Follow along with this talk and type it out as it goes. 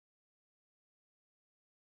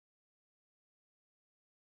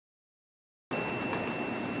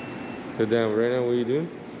So Dan, right now what are you doing?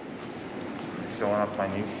 Showing up my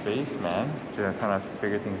new space, man. Just trying to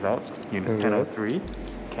figure things out. Unit 1003.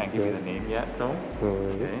 Can't give you the name yet, though.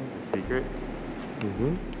 Okay, it's a secret.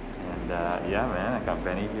 And yeah, man, I got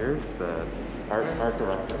Benny here, the art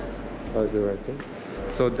director. Art director.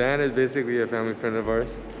 So Dan is basically a family friend of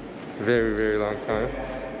ours. Very, very long time.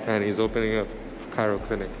 And he's opening up Chiro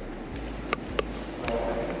Clinic.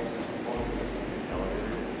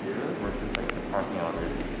 Parking lot,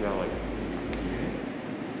 there's you have like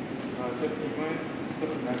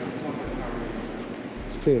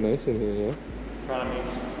it's pretty nice in here, yeah. Trying to make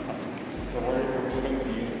so we're moving to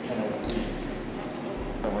unit 1003.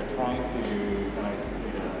 So we're trying to kind of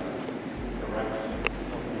create a direction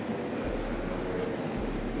for people to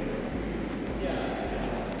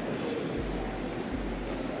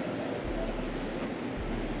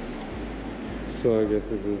So I guess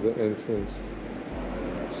this is the entrance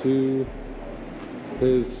to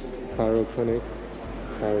his Chiro Clinic,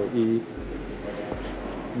 Chiro E.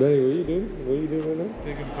 Benny, what are you doing? What are you doing right now?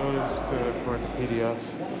 Taking photos for the PDF.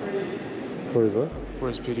 For his what? For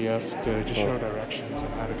his PDF to just show directions on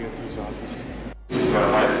how to get to his office.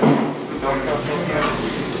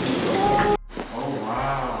 Oh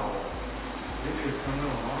wow! It is coming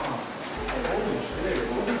along. Holy shit!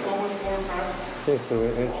 This is so much more fast. Okay, so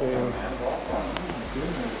we're entering Oh my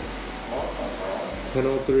goodness.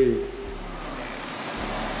 1003.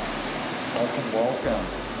 Welcome.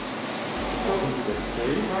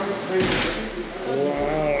 Wow,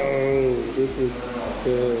 this is a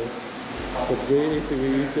great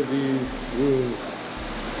exhibit. Each of these rooms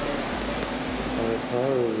are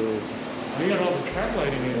Chiro rooms. We got all the track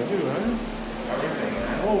lighting in too, huh? Everything,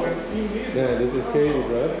 man. Oh, and Yeah, this is crazy,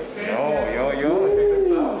 bro. Yo, check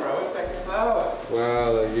this out, bro. Check this out.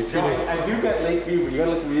 Wow, like you're treating. I do get late view, but you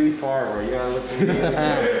gotta look really far, bro. You gotta look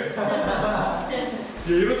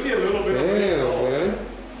really you don't see a little bit of it. Damn, man.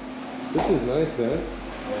 This is nice, man.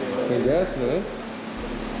 Congrats, man.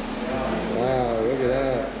 Wow, look at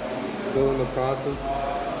that. Still in the process.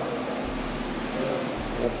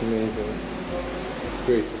 That's amazing. It's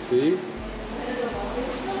great to see.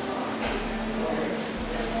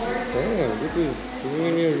 Damn, this is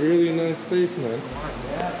gonna be a really nice place, man.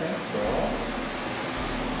 Yeah, thanks, bro.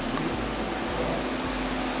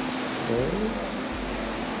 Okay.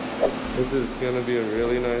 This is gonna be a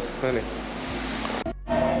really nice clinic.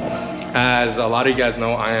 As a lot of you guys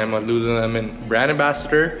know, I am a Lululemon brand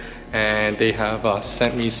ambassador, and they have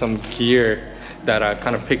sent me some gear that I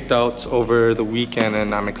kind of picked out over the weekend,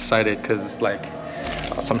 and I'm excited because it's like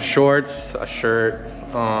some shorts, a shirt,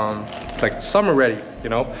 it's like summer ready, you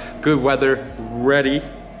know, good weather ready.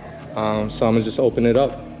 So I'm gonna just open it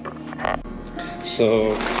up.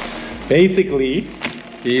 So basically,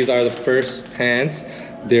 these are the first pants.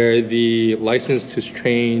 They're the License to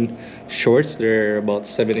Train shorts. They're about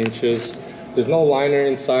 7 inches. There's no liner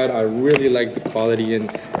inside. I really like the quality and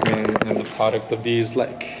the product of these.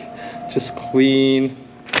 Like, just clean.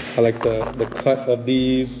 I like the cut of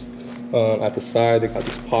these. At the side, they got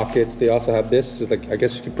these pockets. They also have this. It's like, I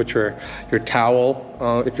guess you can put your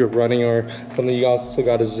towel if you're running or something. You also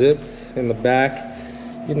got a zip in the back.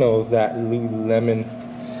 You know that Lululemon.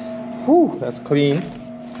 Whew, that's clean.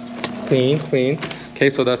 Clean. Okay,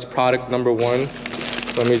 so that's product number 1.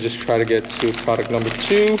 Let me just try to get to product number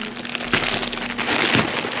 2.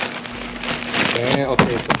 And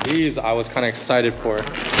okay, so these I was kind of excited for.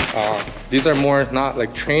 These are more not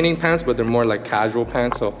like training pants, but they're more like casual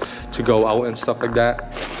pants, so to go out and stuff like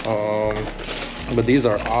that. But these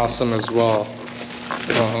are awesome as well.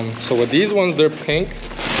 So with these ones, they're pink.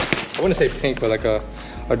 I wouldn't say pink, but like a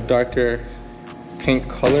darker pink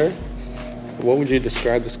color. What would you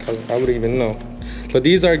describe this color? I wouldn't even know. But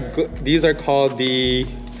these are called the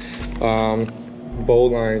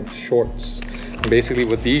bowline shorts. And basically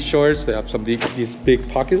with these shorts, they have these big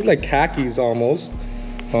pockets, like khakis almost.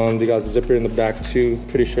 They got a zipper in the back too.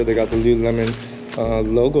 Pretty sure they got the Lululemon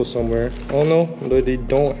logo somewhere. Oh no, they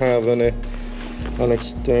don't have an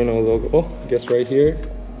external logo. Oh, I guess right here,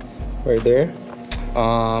 right there.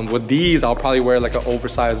 With these, I'll probably wear like an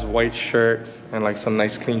oversized white shirt and like some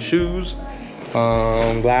nice clean shoes.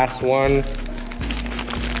 Last one.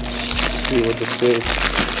 See what this is.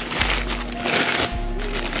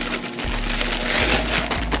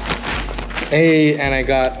 Hey, and I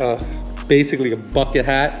got basically a bucket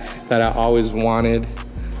hat that I always wanted.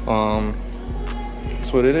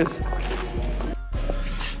 That's what it is.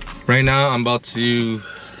 Right now, I'm about to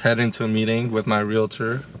head into a meeting with my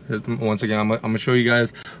realtor. Once again, I'm gonna show you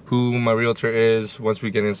guys who my realtor is once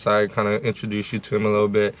we get inside, kind of introduce you to him a little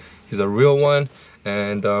bit. He's a real one,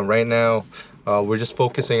 and right now We're just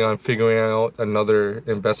focusing on figuring out another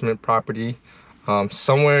investment property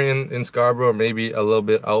somewhere in Scarborough, or maybe a little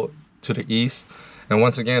bit out to the east. And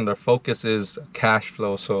once again, the focus is cash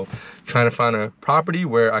flow. So trying to find a property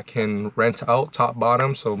where I can rent out top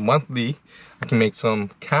bottom, so monthly I can make some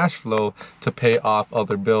cash flow to pay off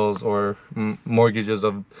other bills or mortgages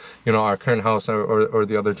of, you know, our current house or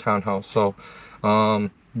the other townhouse. So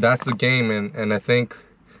that's the game, and I think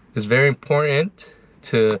it's very important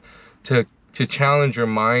to challenge your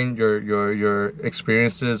mind, your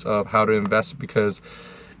experiences of how to invest, because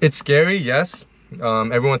it's scary, yes.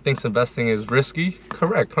 Everyone thinks investing is risky,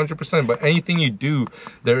 correct, 100%, but anything you do,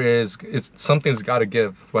 something's got to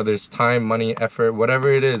give, whether it's time, money, effort,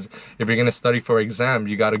 whatever it is. If you're going to study for exam,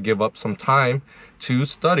 you got to give up some time to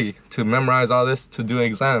study, to memorize all this, to do an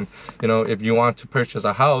exam. You know, if you want to purchase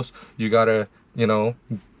a house, you got to, you know,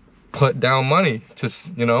 put down money to,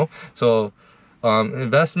 you know. So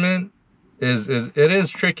investment is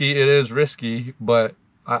tricky, it is risky, but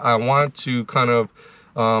I want to kind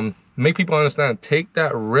of make people understand, take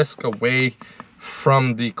that risk away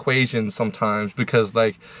from the equation sometimes, because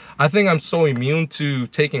like I think I'm so immune to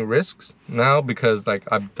taking risks now, because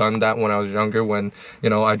like I've done that when I was younger, when, you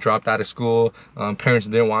know, I dropped out of school. Parents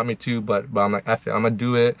didn't want me to, but I'm like, F it, I'm gonna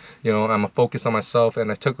do it, you know, I'm gonna focus on myself.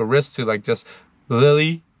 And I took a risk to like just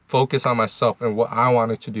really focus on myself and what I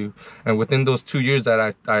wanted to do. And within those 2 years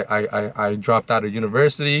that I dropped out of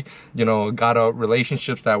university, you know, got out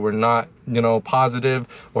relationships that were not, you know, positive,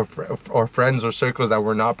 or friends or circles that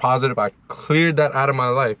were not positive, I cleared that out of my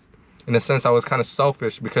life. In a sense, I was kind of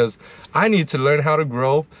selfish, because I need to learn how to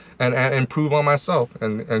grow and improve on myself,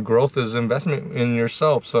 and growth is investment in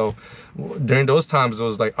yourself. So during those times, it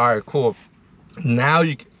was like, all right, cool, now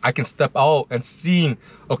I can step out and see,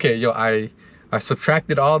 okay, yo, I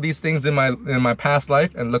subtracted all these things in my past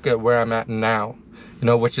life, and look at where I'm at now, you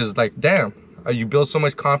know, which is like, damn, you build so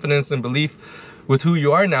much confidence and belief with who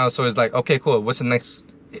you are now. So it's like, okay, cool, what's the next,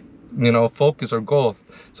 you know, focus or goal?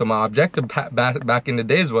 So my objective back in the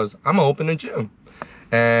days was, I'm gonna open a gym.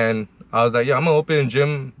 And I was like, yeah, I'm gonna open a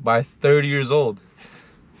gym by 30 years old,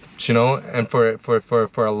 you know. And for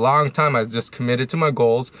a long time, I just committed to my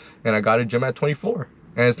goals, and I got a gym at 24.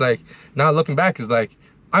 And it's like, now looking back, it's like,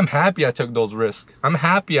 I'm happy I took those risks. I'm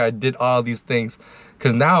happy I did all these things,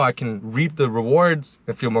 because now I can reap the rewards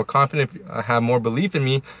and feel more confident. I have more belief in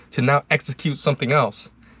me to now execute something else.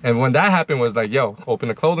 And when that happened, was like, yo, open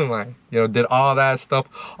a clothing line. You know, did all that stuff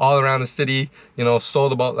all around the city. You know,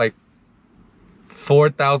 sold about like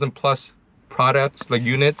 4,000 plus products, like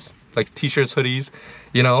units, like t-shirts, hoodies,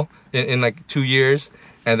 you know, in like 2 years.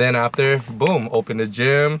 And then after, boom, opened a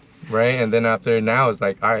gym, right? And then after, now it's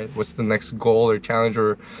like, all right, what's the next goal or challenge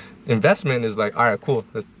or investment? Is like, all right, cool,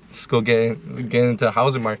 let's go get into the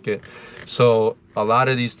housing market. So a lot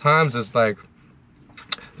of these times, it's like,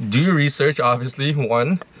 do your research, obviously,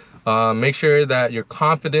 one. Make sure that you're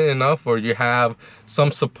confident enough, or you have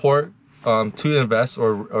some support to invest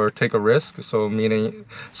or take a risk. So meaning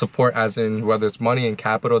support as in whether it's money and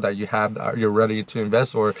capital that you have, that you're ready to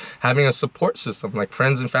invest, or having a support system like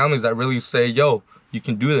friends and families that really say, yo, you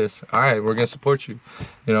can do this, all right, we're gonna support you,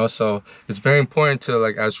 you know. So it's very important to,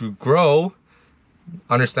 like, as you grow,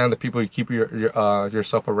 understand the people you keep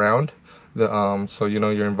yourself around, so you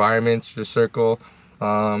know, your environment, your circle.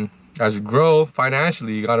 As you grow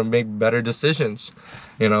financially, you got to make better decisions,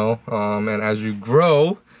 you know. And as you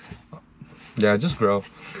grow, yeah, just grow.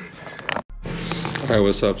 All right,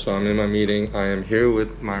 what's up? So I'm in my meeting. I am here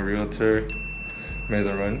with my realtor,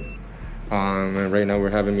 Run. And right now we're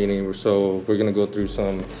having a meeting. So we're gonna go through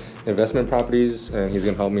some investment properties, and he's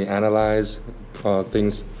gonna help me analyze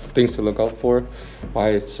things to look out for,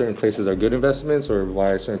 why certain places are good investments or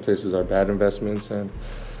why certain places are bad investments. And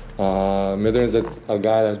Midran's a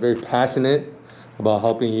guy that's very passionate about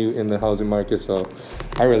helping you in the housing market, so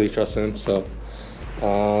I really trust him. So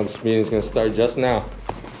this meeting's gonna start just now.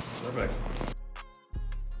 Perfect.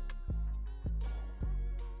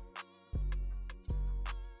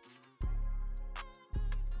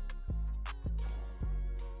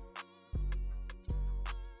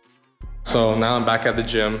 So now I'm back at the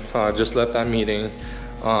gym. Just left that meeting.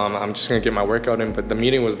 I'm just gonna get my workout in, but the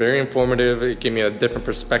meeting was very informative. It gave me a different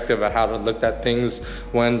perspective of how to look at things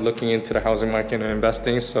when looking into the housing market and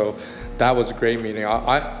investing. So that was a great meeting.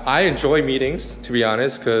 I enjoy meetings, to be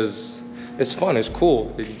honest, because it's fun, it's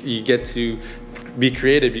cool. You get to be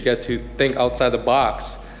creative, you get to think outside the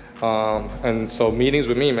box. And so meetings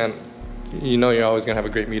with me, man, you know you're always gonna have a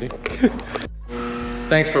great meeting.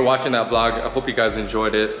 Thanks for watching that vlog. I hope you guys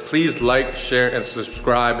enjoyed it. Please like, share, and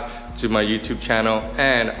subscribe to my YouTube channel,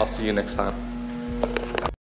 and I'll see you next time.